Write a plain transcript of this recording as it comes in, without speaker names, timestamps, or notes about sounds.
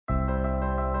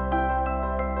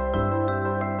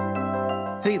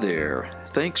Hey there,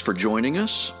 thanks for joining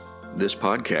us. This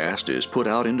podcast is put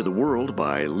out into the world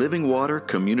by Living Water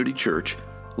Community Church,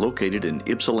 located in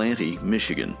Ypsilanti,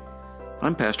 Michigan.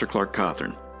 I'm Pastor Clark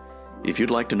Cawthorn. If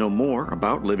you'd like to know more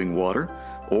about Living Water,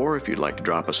 or if you'd like to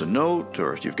drop us a note,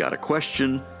 or if you've got a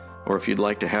question, or if you'd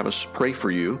like to have us pray for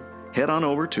you, head on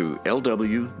over to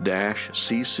lw-cc.org.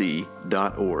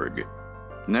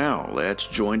 Now, let's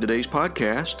join today's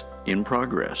podcast in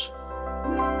progress.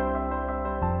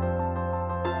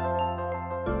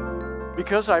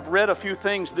 Because I've read a few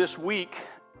things this week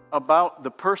about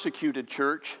the persecuted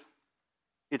church,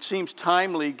 it seems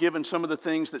timely given some of the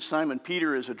things that Simon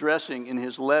Peter is addressing in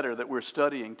his letter that we're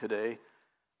studying today.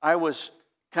 I was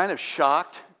kind of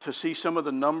shocked to see some of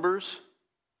the numbers.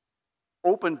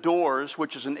 Open Doors,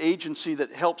 which is an agency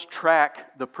that helps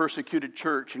track the persecuted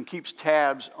church and keeps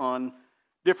tabs on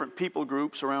different people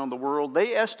groups around the world,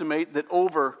 they estimate that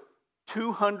over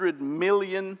 200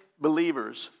 million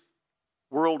believers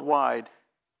worldwide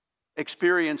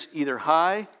experience either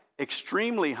high,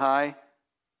 extremely high,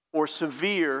 or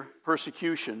severe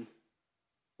persecution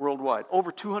worldwide.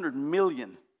 Over 200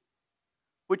 million.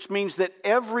 Which means that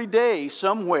every day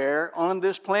somewhere on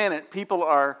this planet, people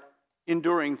are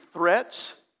enduring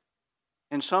threats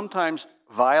and sometimes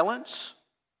violence.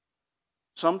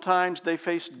 Sometimes they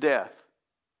face death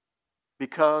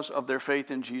because of their faith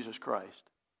in Jesus Christ.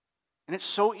 And it's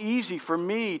so easy for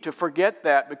me to forget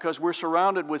that because we're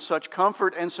surrounded with such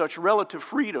comfort and such relative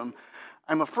freedom.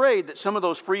 I'm afraid that some of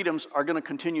those freedoms are going to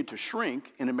continue to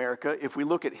shrink in America if we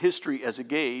look at history as a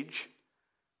gauge.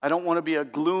 I don't want to be a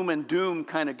gloom and doom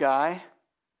kind of guy,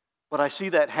 but I see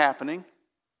that happening.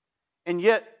 And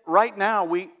yet, right now,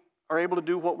 we are able to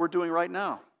do what we're doing right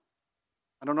now.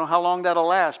 I don't know how long that'll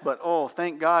last, but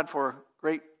thank God for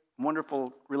great,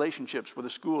 wonderful relationships with a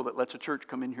school that lets a church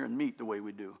come in here and meet the way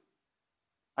we do.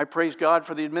 I praise God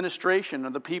for the administration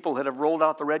and the people that have rolled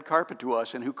out the red carpet to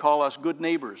us and who call us good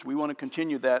neighbors. We want to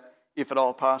continue that if at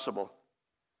all possible.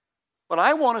 But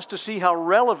I want us to see how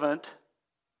relevant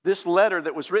this letter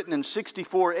that was written in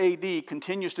 64 AD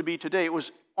continues to be today. It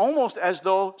was almost as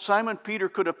though Simon Peter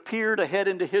could have peered ahead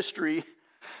into history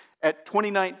at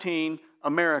 2019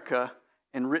 America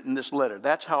and written this letter.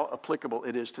 That's how applicable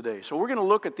it is today. So we're going to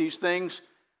look at these things,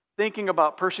 thinking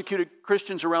about persecuted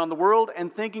Christians around the world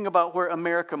and thinking about where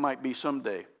America might be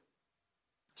someday.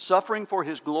 Suffering for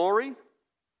his glory,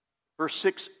 verse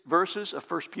 6 verses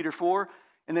of 1 Peter 4,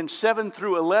 and then 7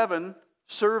 through 11,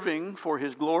 serving for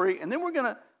his glory. And then we're going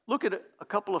to look at a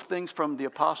couple of things from the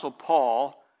Apostle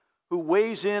Paul, who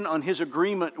weighs in on his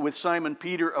agreement with Simon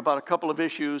Peter about a couple of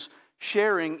issues,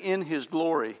 sharing in his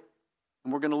glory.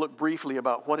 And we're going to look briefly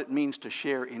about what it means to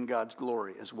share in God's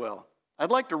glory as well. I'd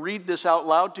like to read this out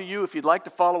loud to you. If you'd like to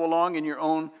follow along in your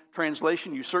own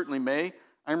translation, you certainly may.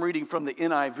 I'm reading from the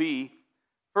NIV,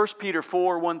 1 Peter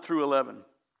 4, 1 through 11.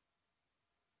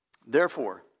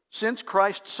 Therefore, since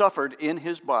Christ suffered in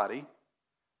his body,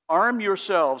 arm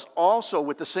yourselves also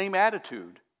with the same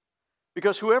attitude,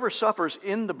 because whoever suffers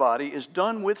in the body is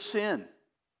done with sin.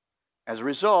 As a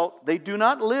result, they do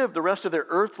not live the rest of their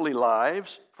earthly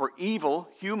lives for evil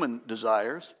human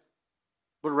desires,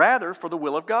 but rather for the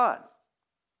will of God.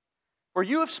 For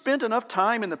you have spent enough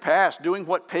time in the past doing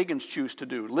what pagans choose to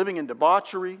do, living in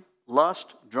debauchery,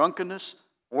 lust, drunkenness,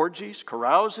 orgies,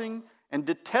 carousing, and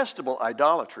detestable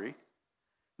idolatry.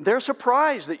 They're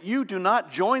surprised that you do not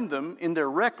join them in their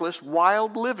reckless,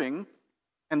 wild living,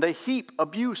 and they heap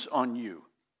abuse on you.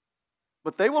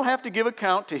 But they will have to give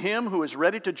account to him who is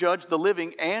ready to judge the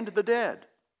living and the dead.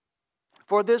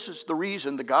 For this is the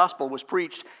reason the gospel was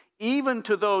preached, even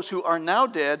to those who are now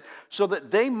dead, so that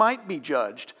they might be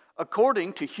judged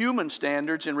according to human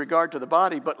standards in regard to the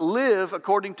body, but live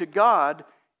according to God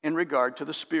in regard to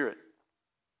the spirit.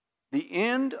 The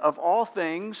end of all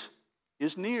things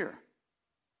is near.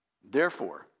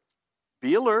 Therefore,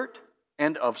 be alert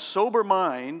and of sober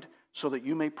mind so that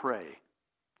you may pray.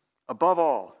 Above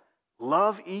all,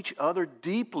 love each other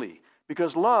deeply,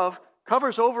 because love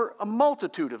covers over a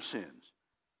multitude of sins.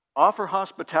 Offer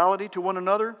hospitality to one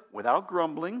another without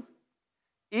grumbling.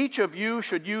 Each of you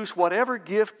should use whatever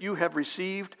gift you have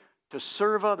received to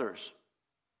serve others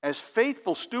as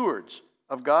faithful stewards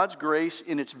of God's grace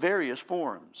in its various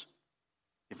forms.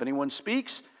 If anyone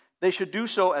speaks, they should do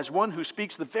so as one who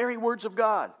speaks the very words of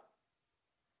God.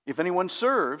 If anyone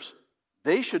serves,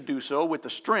 they should do so with the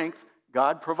strength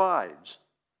God provides,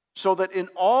 so that in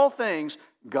all things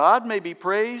God may be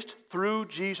praised through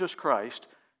Jesus Christ.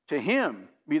 To him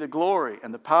be the glory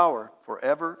and the power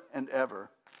forever and ever.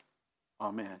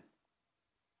 Amen.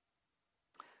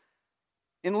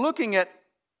 In looking at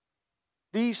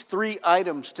these three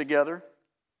items together,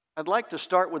 I'd like to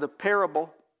start with a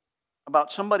parable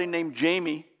about somebody named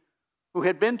Jamie who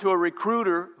had been to a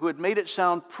recruiter who had made it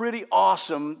sound pretty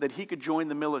awesome that he could join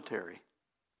the military.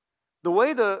 The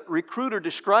way the recruiter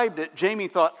described it, Jamie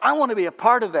thought, I want to be a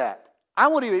part of that. I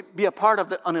want to be a part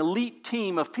of an elite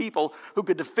team of people who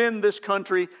could defend this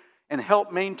country and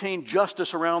help maintain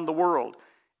justice around the world.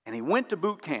 And he went to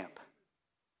boot camp.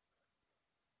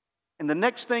 And the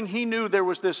next thing he knew, there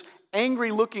was this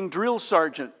angry-looking drill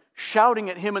sergeant shouting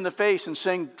at him in the face and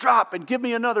saying, drop and give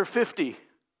me another 50.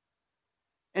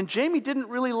 And Jamie didn't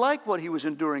really like what he was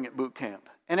enduring at boot camp.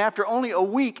 And after only a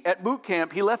week at boot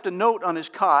camp, he left a note on his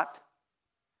cot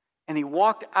and he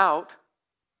walked out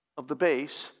of the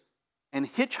base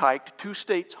and hitchhiked 2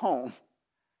 states home.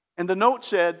 And the note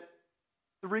said,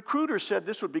 the recruiter said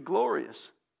this would be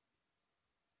glorious.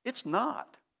 It's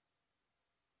not.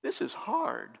 This is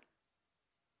hard.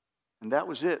 And that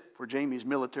was it for Jamie's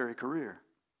military career.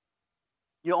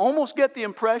 You almost get the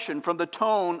impression from the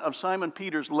tone of Simon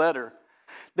Peter's letter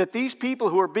that these people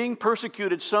who are being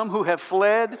persecuted, some who have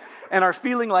fled and are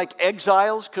feeling like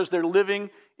exiles because they're living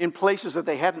in places that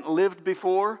they hadn't lived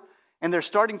before, and they're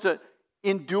starting to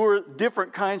endure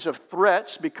different kinds of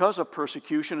threats because of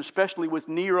persecution, especially with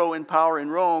Nero in power in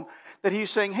Rome, that he's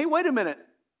saying, hey, wait a minute.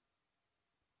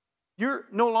 You're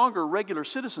no longer regular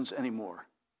citizens anymore.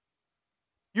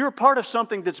 You're a part of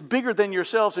something that's bigger than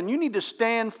yourselves, and you need to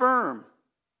stand firm.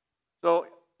 So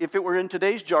if it were in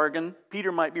today's jargon,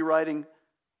 Peter might be writing,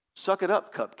 suck it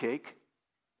up, cupcake.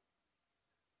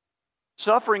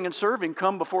 Suffering and serving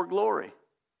come before glory.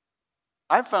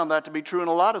 I've found that to be true in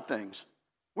a lot of things.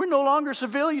 We're no longer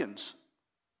civilians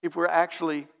if we're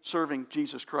actually serving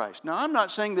Jesus Christ. Now, I'm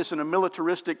not saying this in a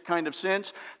militaristic kind of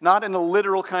sense, not in a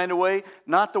literal kind of way,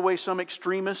 not the way some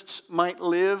extremists might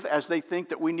live as they think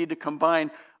that we need to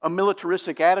combine a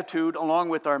militaristic attitude along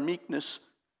with our meekness.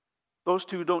 Those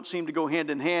two don't seem to go hand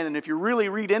in hand. And if you really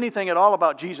read anything at all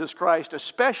about Jesus Christ,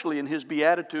 especially in his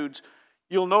Beatitudes,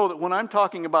 you'll know that when I'm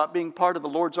talking about being part of the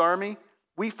Lord's army,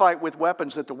 we fight with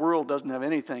weapons that the world doesn't have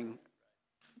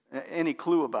any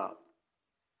clue about.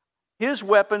 His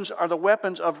weapons are the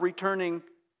weapons of returning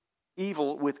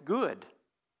evil with good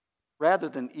rather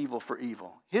than evil for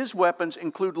evil. His weapons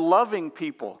include loving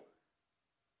people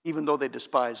even though they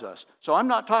despise us. So I'm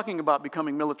not talking about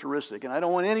becoming militaristic, and I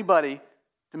don't want anybody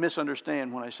to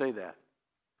misunderstand when I say that.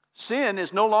 Sin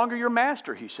is no longer your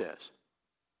master, he says.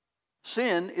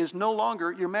 Sin is no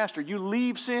longer your master. You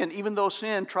leave sin even though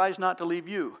sin tries not to leave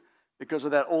you because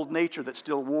of that old nature that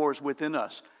still wars within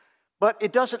us. But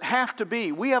it doesn't have to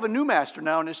be. We have a new master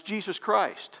now, and it's Jesus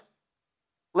Christ.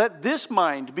 Let this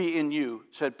mind be in you,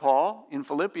 said Paul in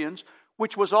Philippians,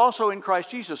 which was also in Christ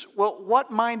Jesus. Well,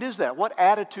 what mind is that? What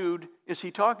attitude is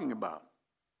he talking about?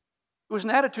 It was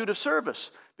an attitude of service,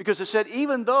 because it said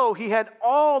even though he had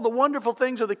all the wonderful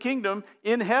things of the kingdom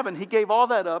in heaven, he gave all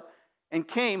that up and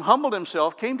humbled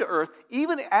himself, came to earth,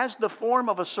 even as the form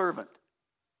of a servant,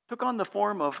 took on the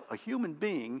form of a human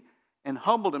being, and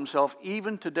humbled himself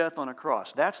even to death on a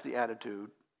cross. That's the attitude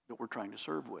that we're trying to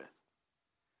serve with.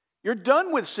 You're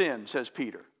done with sin, says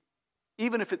Peter,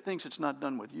 even if it thinks it's not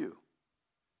done with you.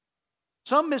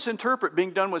 Some misinterpret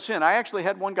being done with sin. I actually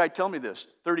had one guy tell me this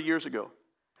 30 years ago.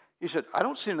 He said, I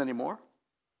don't sin anymore.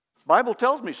 The Bible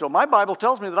tells me so. My Bible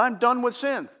tells me that I'm done with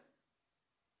sin.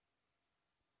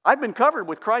 I've been covered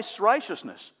with Christ's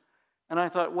righteousness. And I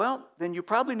thought, well, then you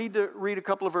probably need to read a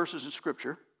couple of verses in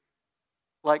Scripture,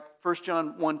 like 1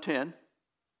 John 1:10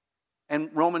 and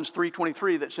Romans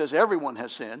 3:23 that says everyone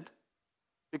has sinned.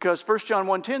 Because 1 John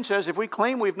 1:10 says if we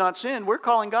claim we've not sinned, we're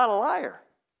calling God a liar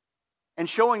and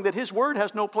showing that his word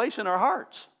has no place in our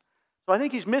hearts. So I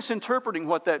think he's misinterpreting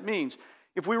what that means.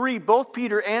 If we read both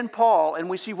Peter and Paul and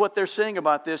we see what they're saying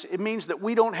about this, it means that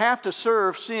we don't have to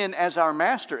serve sin as our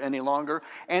master any longer.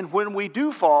 And when we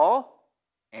do fall,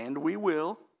 and we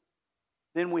will,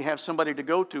 then we have somebody to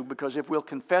go to, because if we'll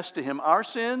confess to him our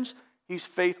sins, he's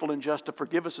faithful and just to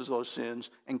forgive us of those sins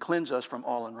and cleanse us from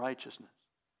all unrighteousness.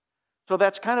 So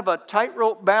that's kind of a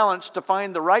tightrope balance to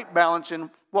find the right balance in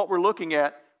what we're looking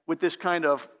at with this kind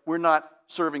of, we're not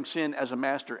serving sin as a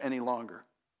master any longer.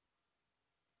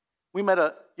 We met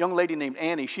a young lady named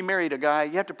Annie. She married a guy.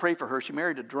 You have to pray for her. She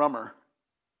married a drummer.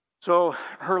 So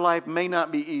her life may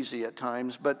not be easy at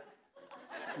times, but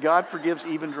God forgives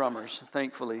even drummers,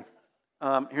 thankfully.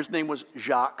 His name was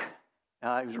Jacques.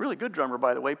 He was a really good drummer,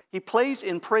 by the way. He plays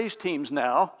in praise teams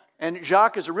now, and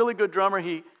Jacques is a really good drummer.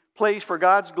 He plays for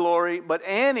God's glory, but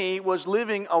Annie was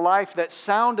living a life that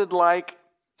sounded like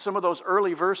some of those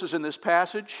early verses in this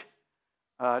passage.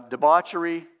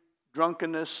 Debauchery,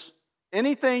 drunkenness,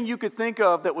 Anything you could think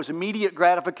of that was immediate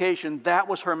gratification, that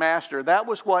was her master. That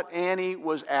was what Annie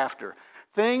was after.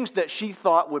 Things that she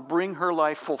thought would bring her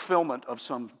life fulfillment of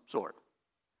some sort.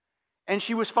 And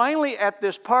she was finally at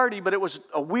this party, but it was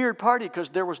a weird party because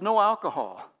there was no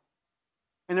alcohol.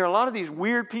 And there are a lot of these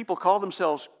weird people call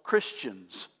themselves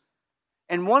Christians.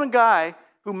 And one guy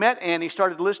who met Annie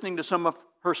started listening to some of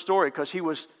her story because he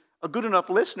was a good enough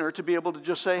listener to be able to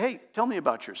just say, hey, tell me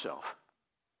about yourself.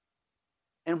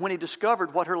 And when he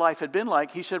discovered what her life had been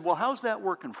like, he said, well, how's that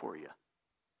working for you?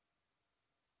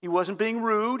 He wasn't being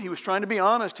rude. He was trying to be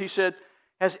honest. He said,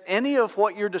 has any of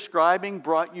what you're describing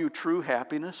brought you true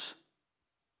happiness?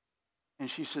 And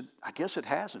she said, I guess it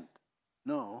hasn't.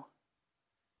 No.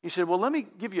 He said, well, let me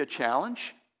give you a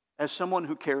challenge as someone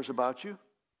who cares about you.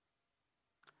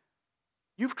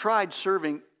 You've tried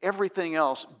serving everything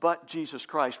else but Jesus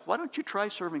Christ. Why don't you try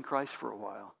serving Christ for a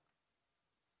while?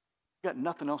 You've got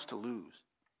nothing else to lose.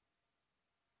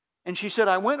 And she said,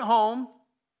 I went home,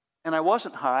 and I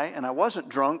wasn't high, and I wasn't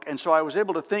drunk, and so I was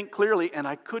able to think clearly, and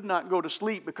I could not go to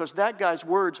sleep because that guy's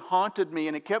words haunted me,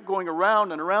 and it kept going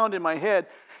around and around in my head.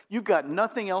 You've got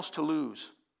nothing else to lose.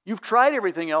 You've tried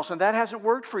everything else, and that hasn't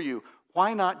worked for you.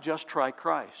 Why not just try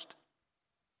Christ?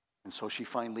 And so she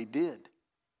finally did.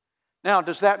 Now,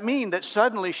 does that mean that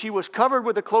suddenly she was covered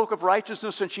with the cloak of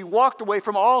righteousness and she walked away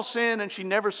from all sin and she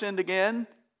never sinned again?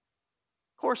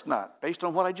 Of course not, based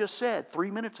on what I just said 3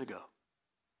 minutes ago.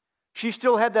 She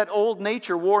still had that old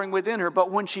nature warring within her,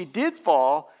 but when she did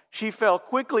fall, she fell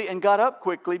quickly and got up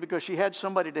quickly because she had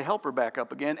somebody to help her back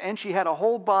up again, and she had a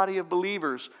whole body of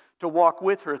believers to walk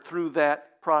with her through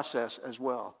that process as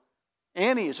well.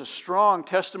 Annie is a strong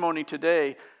testimony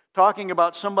today, talking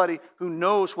about somebody who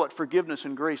knows what forgiveness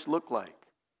and grace look like.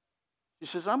 She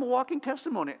says, I'm a walking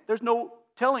testimony. There's no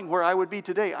telling where I would be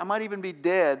today. I might even be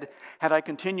dead had I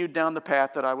continued down the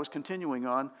path that I was continuing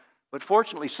on. But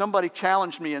fortunately, somebody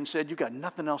challenged me and said, you've got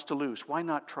nothing else to lose. Why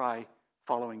not try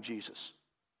following Jesus?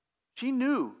 She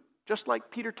knew, just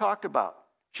like Peter talked about,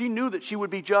 she knew that she would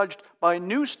be judged by a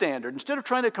new standard. Instead of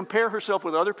trying to compare herself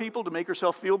with other people to make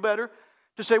herself feel better,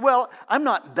 to say, well, I'm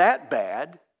not that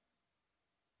bad.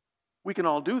 We can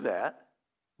all do that.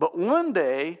 But one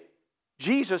day,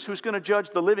 Jesus, who's going to judge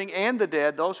the living and the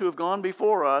dead, those who have gone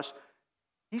before us,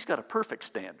 he's got a perfect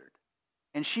standard.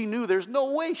 And she knew there's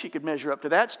no way she could measure up to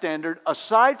that standard,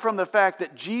 aside from the fact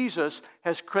that Jesus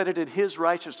has credited his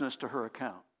righteousness to her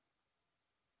account.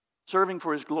 Serving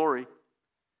for his glory.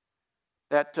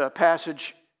 That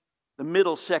passage, the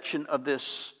middle section of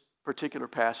this particular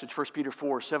passage, 1 Peter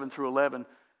 4, 7 through 11,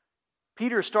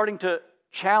 Peter is starting to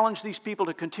challenge these people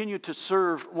to continue to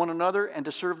serve one another and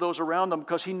to serve those around them,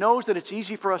 because he knows that it's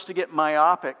easy for us to get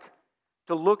myopic,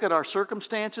 to look at our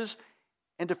circumstances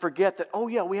and to forget that, oh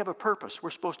yeah, we have a purpose.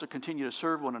 We're supposed to continue to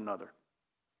serve one another.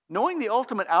 Knowing the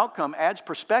ultimate outcome adds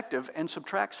perspective and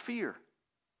subtracts fear.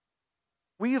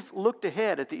 We've looked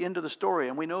ahead at the end of the story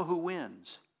and we know who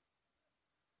wins.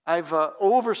 I've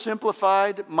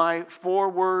oversimplified my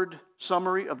 4-word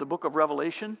summary of the book of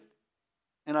Revelation,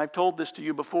 and I've told this to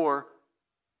you before.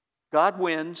 God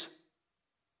wins.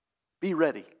 Be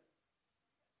ready.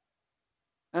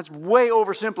 That's way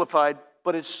oversimplified,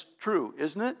 but it's true,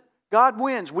 isn't it? God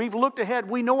wins. We've looked ahead.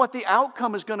 We know what the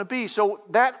outcome is going to be. So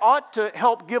that ought to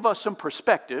help give us some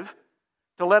perspective,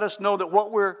 to let us know that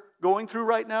what we're going through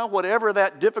right now, whatever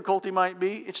that difficulty might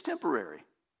be, it's temporary.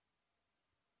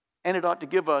 And it ought to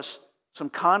give us some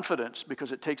confidence,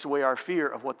 because it takes away our fear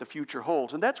of what the future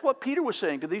holds. And that's what Peter was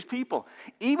saying to these people.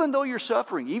 Even though you're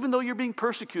suffering, even though you're being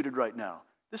persecuted right now,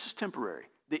 this is temporary.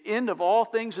 The end of all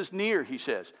things is near, he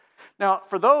says. Now,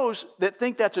 for those that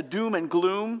think that's a doom and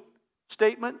gloom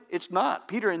statement, it's not.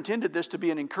 Peter intended this to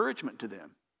be an encouragement to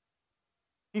them.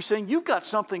 He's saying, you've got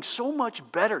something so much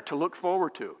better to look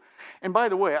forward to. And by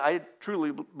the way, I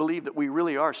truly believe that we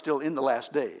really are still in the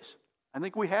last days. I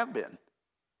think we have been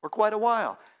for quite a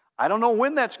while. I don't know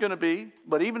when that's going to be,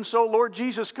 but even so, Lord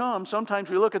Jesus, come.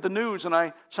 Sometimes we look at the news and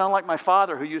I sound like my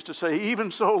father, who used to say, even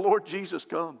so, Lord Jesus,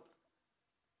 come.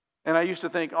 And I used to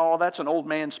think, oh, that's an old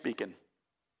man speaking.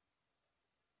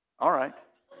 All right.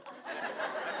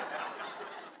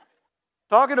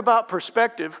 Talking about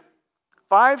perspective,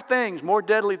 5 things more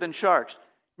deadly than sharks.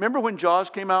 Remember when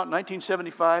Jaws came out in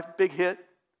 1975, big hit?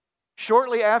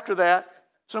 Shortly after that,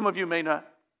 some of you may not.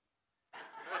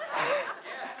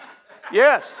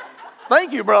 Yes.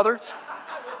 Thank you, brother.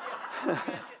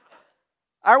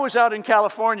 I was out in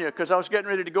California because I was getting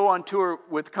ready to go on tour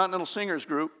with Continental Singers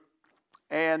Group.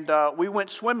 And we went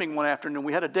swimming one afternoon.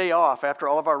 We had a day off after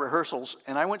all of our rehearsals.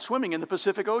 And I went swimming in the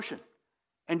Pacific Ocean.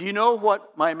 And do you know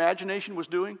what my imagination was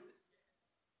doing?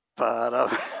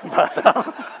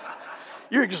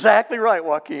 You're exactly right,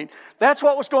 Joaquin. That's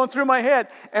what was going through my head.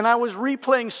 And I was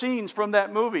replaying scenes from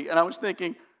that movie, and I was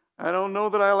thinking, I don't know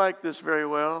that I like this very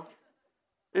well.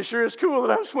 It sure is cool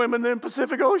that I'm swimming in the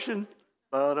Pacific Ocean.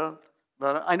 But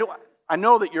I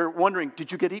know that you're wondering,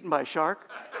 did you get eaten by a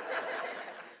shark?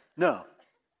 No.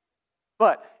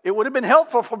 But it would have been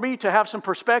helpful for me to have some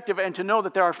perspective and to know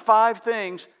that there are 5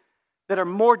 things that are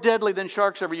more deadly than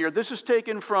sharks every year. This is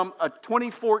taken from a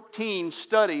 2014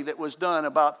 study that was done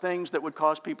about things that would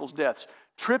cause people's deaths.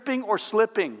 Tripping or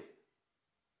slipping.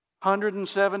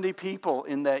 170 people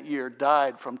in that year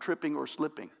died from tripping or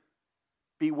slipping.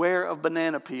 Beware of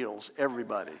banana peels,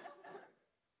 everybody.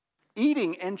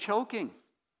 Eating and choking.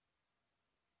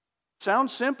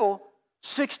 Sounds simple.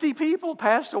 60 people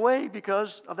passed away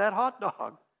because of that hot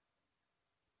dog.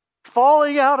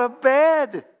 Falling out of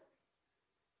bed.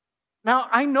 Now,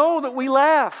 I know that we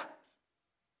laugh,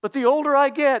 but the older I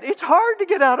get, it's hard to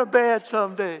get out of bed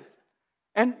some days.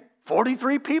 And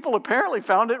 43 people apparently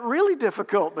found it really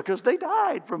difficult because they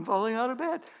died from falling out of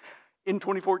bed. In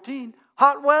 2014,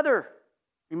 hot weather.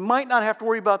 You might not have to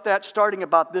worry about that starting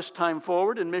about this time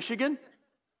forward in Michigan.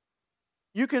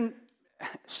 You can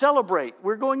celebrate.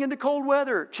 We're going into cold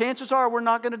weather. Chances are we're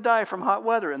not going to die from hot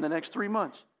weather in the next 3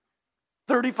 months.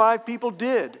 35 people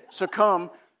did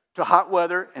succumb to hot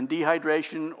weather and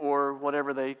dehydration or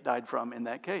whatever they died from in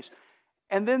that case.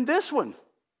 And then this one.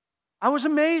 I was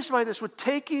amazed by this with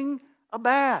taking a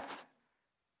bath.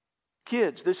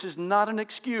 Kids, this is not an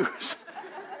excuse.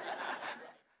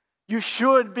 You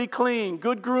should be clean.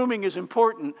 Good grooming is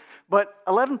important. But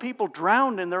 11 people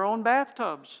drowned in their own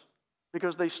bathtubs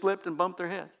because they slipped and bumped their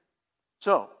head.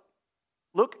 So,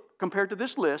 look, compared to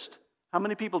this list, how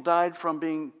many people died from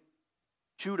being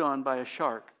chewed on by a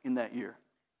shark in that year?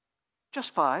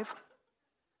 Just 5.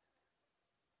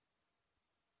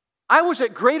 I was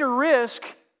at greater risk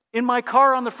in my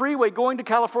car on the freeway going to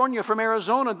California from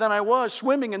Arizona than I was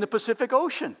swimming in the Pacific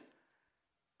Ocean.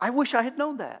 I wish I had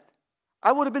known that.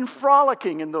 I would have been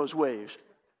frolicking in those waves.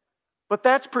 But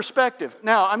that's perspective.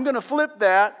 Now, I'm going to flip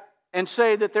that and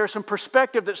say that there's some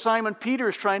perspective that Simon Peter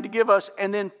is trying to give us,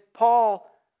 and then Paul,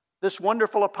 this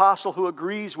wonderful apostle who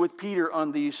agrees with Peter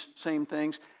on these same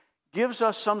things, gives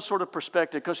us some sort of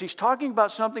perspective, because he's talking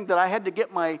about something that I had to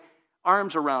get my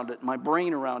arms around it, my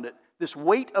brain around it, this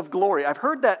weight of glory. I've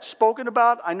heard that spoken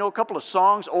about. I know a couple of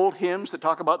songs, old hymns that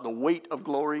talk about the weight of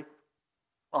glory.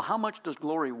 Well, how much does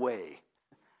glory weigh?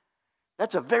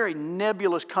 That's a very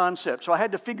nebulous concept, so I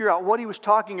had to figure out what he was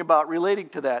talking about relating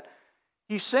to that.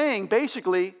 He's saying,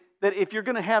 basically, that if you're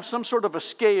going to have some sort of a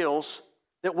scales,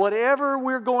 that whatever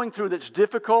we're going through that's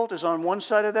difficult is on one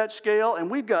side of that scale,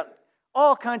 and we've got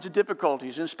all kinds of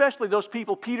difficulties, and especially those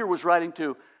people Peter was writing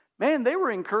to. Man, they were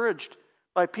encouraged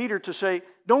by Peter to say,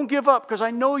 don't give up, because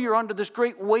I know you're under this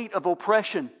great weight of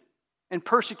oppression and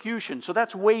persecution, so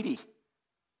that's weighty.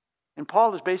 And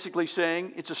Paul is basically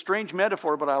saying, it's a strange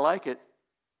metaphor, but I like it,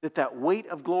 that weight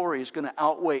of glory is going to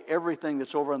outweigh everything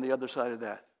that's over on the other side of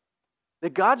that.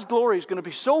 That God's glory is going to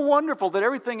be so wonderful that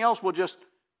everything else will just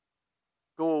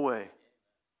go away.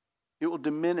 It will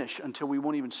diminish until we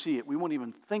won't even see it. We won't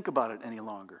even think about it any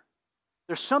longer.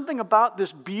 There's something about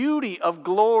this beauty of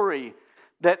glory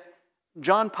that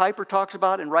John Piper talks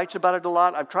about and writes about it a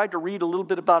lot. I've tried to read a little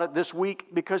bit about it this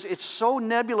week because it's so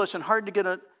nebulous and hard to get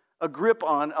a grip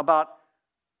on about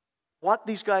what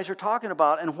these guys are talking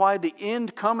about and why the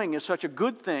end coming is such a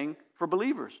good thing for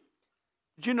believers.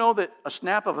 Did you know that a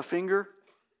snap of a finger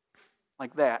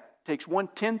like that takes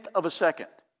 1/10 of a second?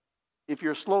 If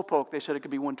you're a slowpoke, they said it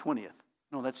could be 1/20.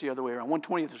 No, that's the other way around.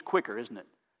 1/20 is quicker, isn't it?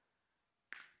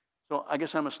 So I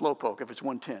guess I'm a slowpoke if it's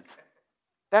 1/10.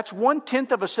 That's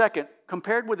 1/10 of a second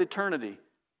compared with eternity.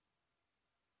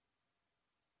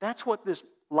 That's what this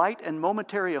light and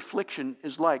momentary affliction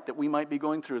is like that we might be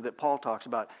going through that Paul talks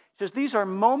about. He says these are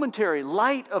momentary,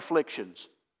 light afflictions.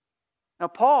 Now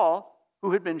Paul,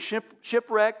 who had been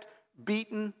shipwrecked,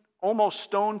 beaten, almost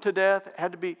stoned to death,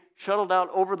 had to be shuttled out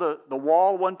over the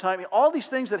wall one time. All these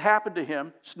things that happened to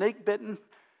him, snake bitten.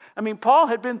 I mean, Paul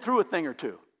had been through a thing or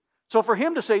two. So for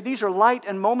him to say these are light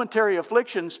and momentary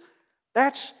afflictions,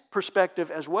 that's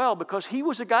perspective as well, because he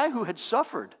was a guy who had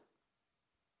suffered.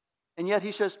 And yet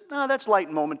he says, no, that's light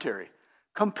and momentary.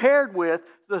 Compared with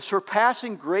the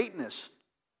surpassing greatness,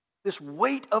 this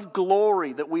weight of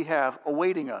glory that we have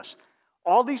awaiting us.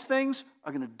 All these things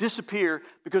are going to disappear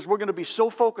because we're going to be so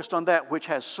focused on that which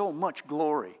has so much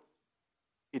glory.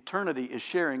 Eternity is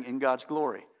sharing in God's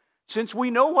glory. Since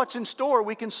we know what's in store,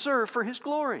 we can serve for His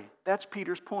glory. That's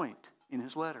Peter's point in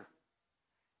his letter.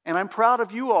 And I'm proud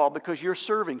of you all because you're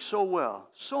serving so well.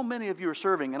 So many of you are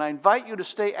serving. And I invite you to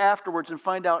stay afterwards and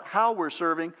find out how we're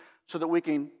serving so that we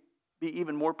can be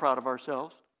even more proud of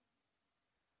ourselves.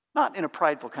 Not in a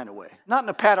prideful kind of way, not in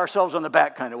a pat ourselves on the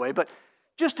back kind of way, but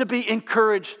just to be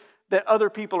encouraged that other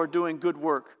people are doing good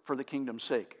work for the kingdom's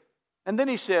sake. And then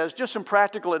he says, just some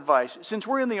practical advice. Since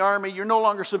we're in the army, you're no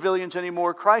longer civilians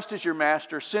anymore. Christ is your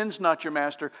master. Sin's not your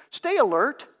master. Stay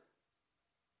alert.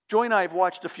 Joy and I have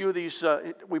watched a few of these,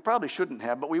 we probably shouldn't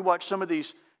have, but we watched some of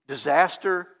these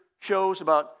disaster shows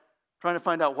about trying to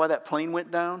find out why that plane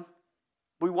went down.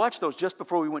 We watched those just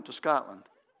before we went to Scotland.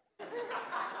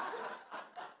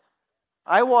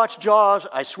 I watch Jaws.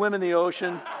 I swim in the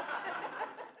ocean.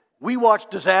 We watch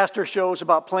disaster shows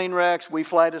about plane wrecks. We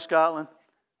fly to Scotland.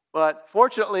 But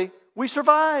fortunately, we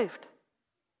survived.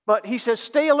 But he says,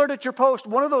 stay alert at your post.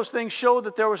 One of those things showed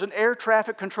that there was an air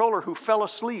traffic controller who fell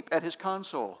asleep at his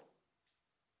console.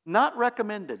 Not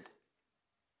recommended.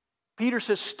 Peter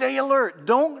says, stay alert.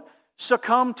 Don't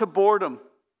succumb to boredom.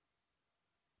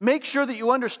 Make sure that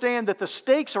you understand that the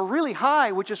stakes are really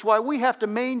high, which is why we have to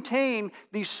maintain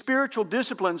these spiritual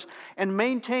disciplines and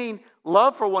maintain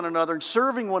love for one another and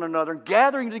serving one another and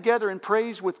gathering together in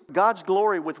praise with God's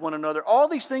glory with one another. All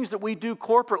these things that we do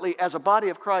corporately as a body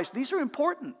of Christ, these are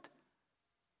important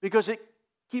because it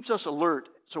keeps us alert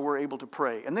so we're able to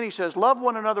pray. And then he says, love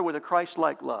one another with a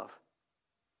Christ-like love.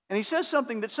 And he says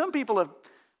something that some people have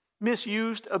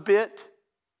misused a bit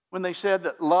when they said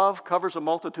that love covers a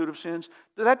multitude of sins.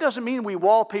 That doesn't mean we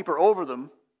wallpaper over them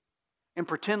and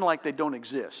pretend like they don't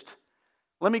exist.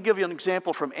 Let me give you an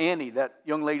example from Annie, that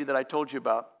young lady that I told you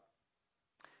about.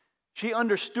 She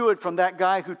understood from that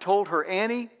guy who told her,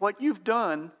 Annie, what you've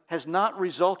done has not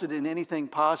resulted in anything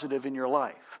positive in your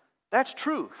life. That's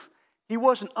truth. He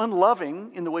wasn't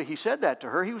unloving in the way he said that to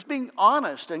her. He was being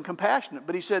honest and compassionate.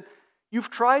 But he said,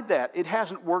 you've tried that. It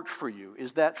hasn't worked for you.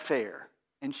 Is that fair?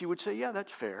 And she would say, yeah,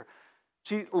 that's fair.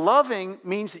 See, loving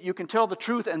means that you can tell the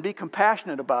truth and be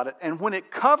compassionate about it. And when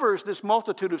it covers this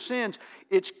multitude of sins,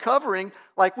 it's covering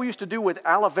like we used to do with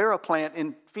aloe vera plant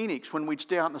in Phoenix when we'd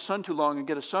stay out in the sun too long and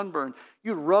get a sunburn.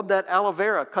 You'd rub that aloe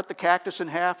vera, cut the cactus in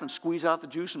half and squeeze out the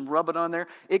juice and rub it on there.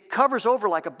 It covers over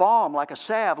like a balm, like a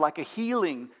salve, like a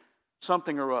healing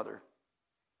something or other.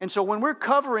 And so when we're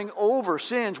covering over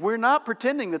sins, we're not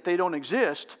pretending that they don't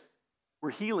exist.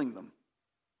 We're healing them.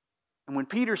 And when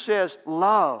Peter says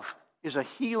love is a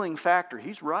healing factor,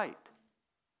 he's right.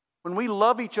 When we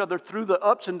love each other through the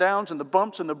ups and downs and the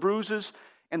bumps and the bruises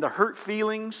and the hurt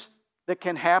feelings that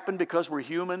can happen because we're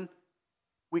human,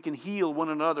 we can heal one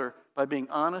another by being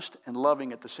honest and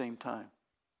loving at the same time.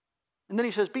 And then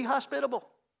he says, be hospitable.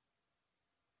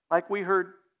 Like we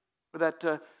heard with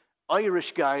that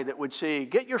Irish guy that would say,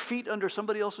 get your feet under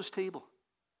somebody else's table.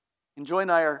 And Joy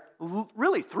and I are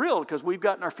really thrilled because we've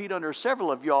gotten our feet under several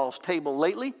of y'all's table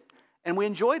lately, and we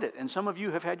enjoyed it. And some of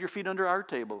you have had your feet under our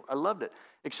table. I loved it.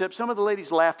 Except some of the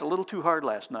ladies laughed a little too hard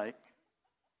last night.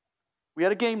 We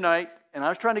had a game night, and I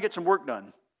was trying to get some work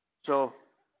done. So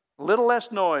a little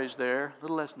less noise there, a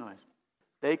little less noise.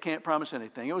 They can't promise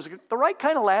anything. It was the right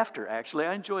kind of laughter, actually.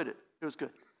 I enjoyed it. It was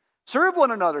good. Serve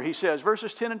one another, he says,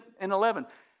 verses 10 and 11.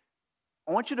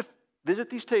 I want you to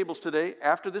visit these tables today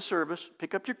after this service,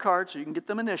 pick up your cards so you can get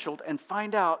them initialed, and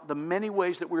find out the many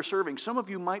ways that we're serving. Some of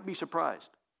you might be surprised.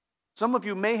 Some of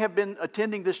you may have been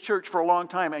attending this church for a long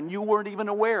time, and you weren't even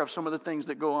aware of some of the things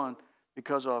that go on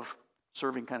because of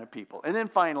serving kind of people. And then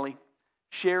finally,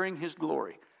 sharing his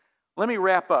glory. Let me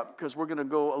wrap up because we're going to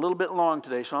go a little bit long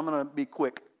today, so I'm going to be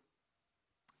quick.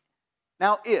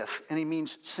 Now, if, and he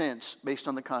means since, based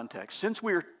on the context, since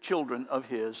we are children of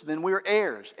his, then we are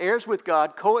heirs, heirs with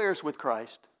God, co-heirs with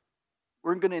Christ.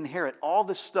 We're going to inherit all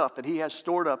this stuff that he has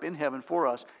stored up in heaven for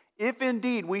us, if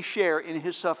indeed we share in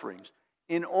his sufferings,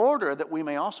 in order that we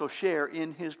may also share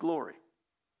in his glory.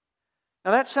 Now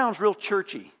that sounds real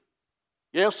churchy.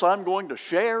 Yes, I'm going to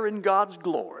share in God's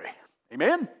glory.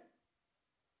 Amen?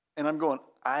 And I'm going,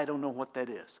 I don't know what that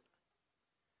is.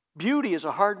 Beauty is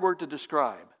a hard word to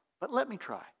describe. But let me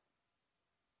try.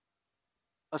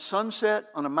 A sunset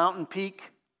on a mountain peak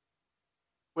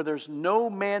where there's no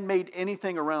man-made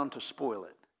anything around to spoil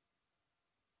it.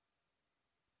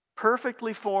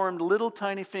 Perfectly formed little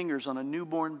tiny fingers on a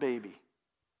newborn baby.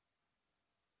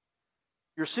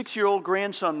 Your 6-year-old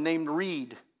grandson named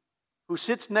Reed, who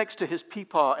sits next to his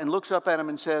peepaw and looks up at him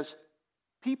and says,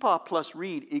 peepaw plus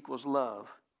Reed equals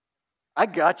love. I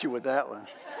got you with that one.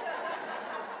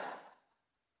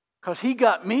 Because he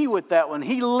got me with that one.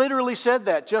 He literally said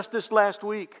that just this last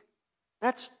week.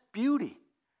 That's beauty.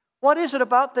 What is it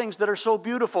about things that are so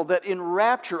beautiful, that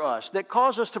enrapture us, that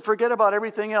cause us to forget about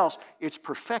everything else? It's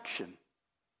perfection.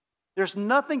 There's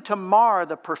nothing to mar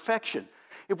the perfection.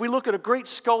 If we look at a great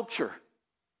sculpture,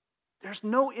 there's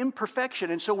no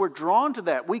imperfection, and so we're drawn to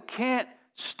that. We can't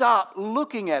stop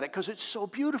looking at it because it's so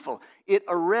beautiful. It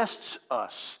arrests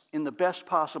us in the best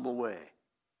possible way.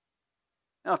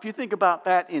 Now, if you think about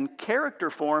that in character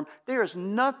form, there is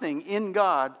nothing in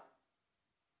God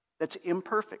that's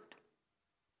imperfect.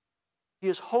 He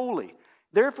is holy.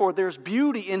 Therefore, there's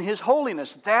beauty in His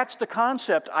holiness. That's the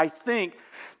concept, I think,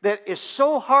 that is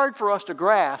so hard for us to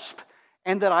grasp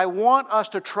and that I want us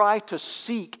to try to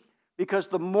seek. Because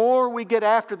the more we get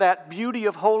after that beauty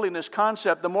of holiness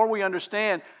concept, the more we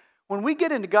understand when we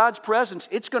get into God's presence,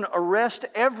 it's going to arrest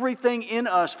everything in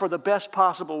us for the best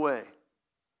possible way.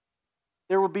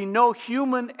 There will be no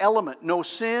human element, no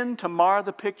sin to mar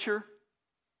the picture.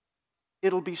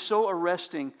 It'll be so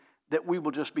arresting that we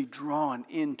will just be drawn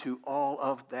into all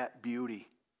of that beauty.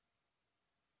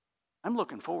 I'm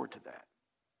looking forward to that.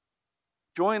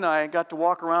 Joy and I got to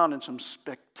walk around in some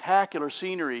spectacular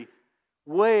scenery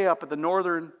way up at the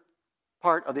northern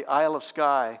part of the Isle of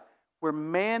Skye where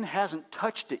man hasn't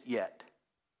touched it yet.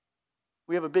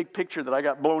 We have a big picture that I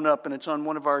got blown up and it's on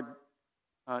one of our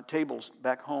tables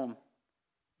back home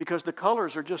because the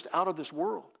colors are just out of this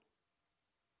world.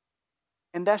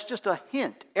 And that's just a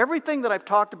hint. Everything that I've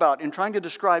talked about in trying to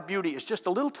describe beauty is just a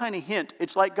little tiny hint.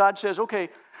 It's like God says, okay,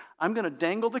 I'm going to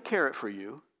dangle the carrot for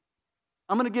you.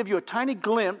 I'm going to give you a tiny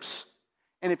glimpse.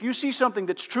 And if you see something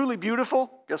that's truly beautiful,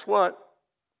 guess what?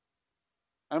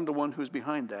 I'm the one who's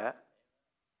behind that.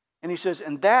 And He says,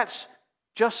 and that's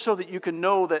just so that you can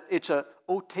know that it's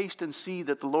taste and see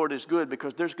that the Lord is good,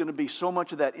 because there's going to be so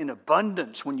much of that in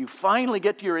abundance when you finally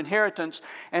get to your inheritance.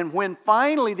 And when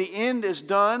finally the end is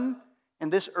done,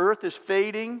 and this earth is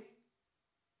fading,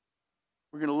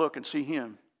 we're going to look and see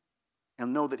Him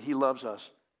and know that He loves us.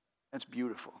 That's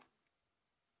beautiful.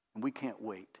 And we can't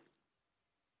wait.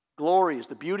 Glory is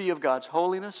the beauty of God's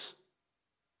holiness.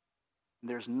 And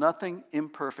there's nothing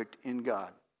imperfect in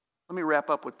God. Let me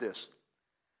wrap up with this.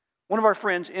 One of our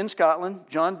friends in Scotland,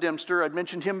 John Dempster, I'd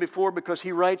mentioned him before because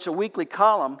he writes a weekly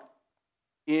column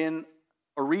in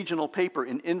a regional paper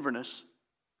in Inverness.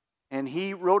 And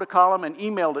he wrote a column and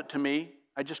emailed it to me.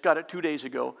 I just got it 2 days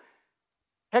ago.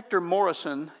 Hector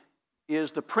Morrison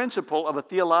is the principal of a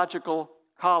theological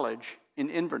college in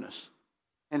Inverness.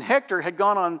 And Hector had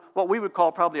gone on what we would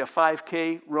call probably a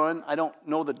 5K run. I don't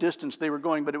know the distance they were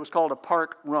going, but it was called a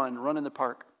park run in the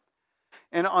park.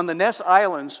 And on the Ness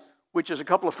Islands, which is a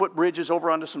couple of foot bridges over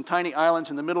onto some tiny islands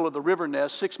in the middle of the River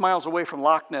Ness, 6 miles away from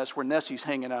Loch Ness where Nessie's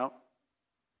hanging out.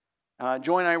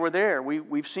 Joy and I were there.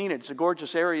 We've seen it. It's a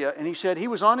gorgeous area. And he said he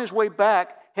was on his way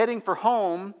back, heading for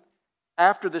home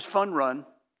after this fun run,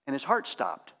 and his heart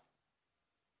stopped.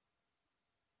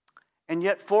 And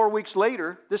yet 4 weeks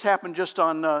later, this happened just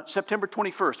on September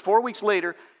 21st. 4 weeks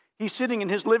later, he's sitting in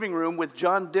his living room with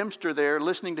John Dempster there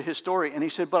listening to his story. And he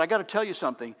said, but I got to tell you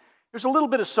something. There's a little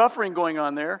bit of suffering going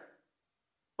on there,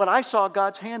 but I saw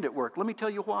God's hand at work. Let me tell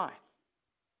you why.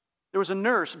 There was a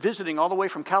nurse visiting all the way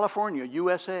from California,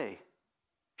 USA.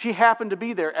 She happened to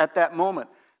be there at that moment.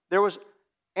 There was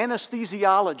an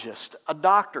anesthesiologist, a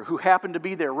doctor who happened to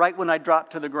be there right when I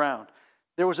dropped to the ground.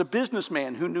 There was a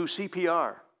businessman who knew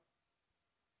CPR.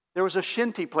 There was a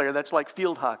shinty player, that's like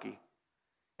field hockey.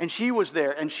 And she was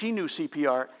there, and she knew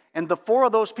CPR. And the four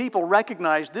of those people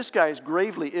recognized this guy is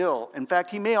gravely ill. In fact,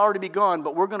 he may already be gone,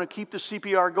 but we're going to keep the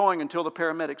CPR going until the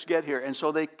paramedics get here. And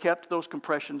so they kept those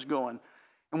compressions going.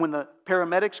 And when the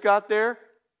paramedics got there,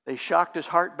 they shocked his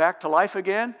heart back to life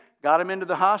again, got him into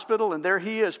the hospital, and there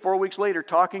he is 4 weeks later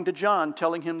talking to John,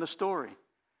 telling him the story.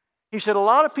 He said a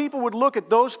lot of people would look at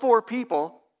those four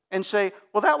people and say,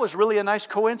 well, that was really a nice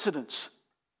coincidence.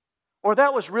 Or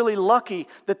that was really lucky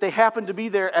that they happened to be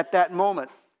there at that moment.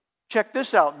 Check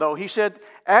this out, though. He said,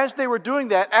 as they were doing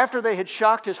that, after they had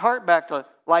shocked his heart back to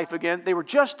life again, they were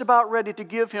just about ready to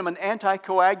give him an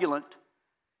anticoagulant.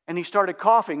 And he started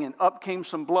coughing, and up came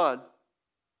some blood.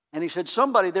 And he said,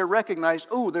 somebody there recognized,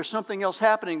 oh, there's something else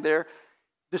happening there,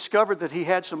 discovered that he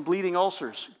had some bleeding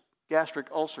ulcers, gastric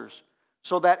ulcers.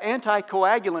 So that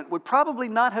anticoagulant would probably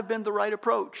not have been the right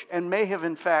approach and may have,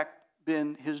 in fact,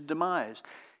 been his demise.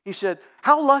 He said,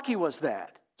 how lucky was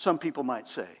that? Some people might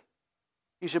say.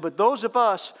 He said, but those of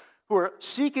us who are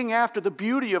seeking after the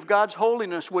beauty of God's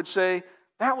holiness would say,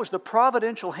 that was the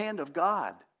providential hand of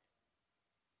God.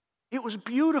 It was a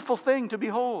beautiful thing to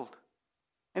behold.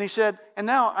 And he said, and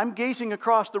now I'm gazing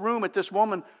across the room at this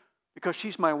woman because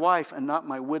she's my wife and not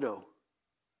my widow.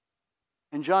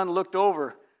 And John looked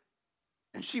over,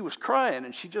 and she was crying,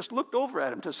 and she just looked over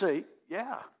at him to say,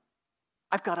 yeah,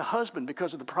 I've got a husband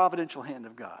because of the providential hand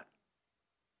of God.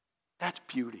 That's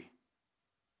beauty.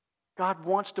 God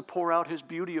wants to pour out His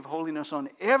beauty of holiness on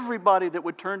everybody that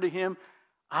would turn to Him.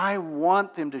 I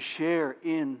want them to share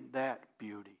in that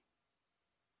beauty.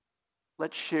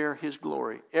 Let's share His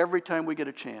glory every time we get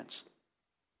a chance.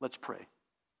 Let's pray.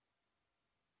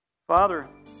 Father,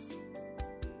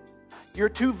 You're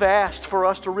too vast for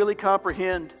us to really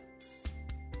comprehend.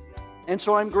 And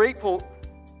so I'm grateful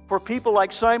for people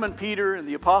like Simon Peter and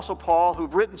the Apostle Paul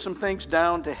who've written some things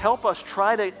down to help us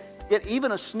try to get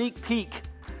even a sneak peek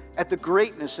at the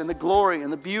greatness and the glory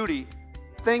and the beauty,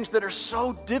 things that are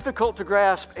so difficult to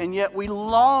grasp, and yet we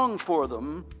long for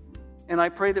them. And I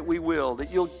pray that we will,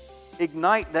 that You'll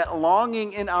ignite that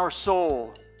longing in our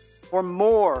soul for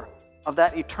more of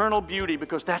that eternal beauty,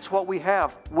 because that's what we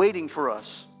have waiting for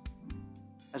us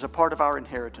as a part of our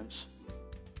inheritance.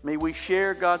 May we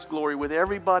share God's glory with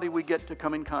everybody we get to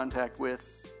come in contact with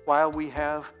while we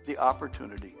have the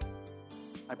opportunity.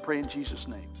 I pray in Jesus'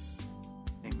 name.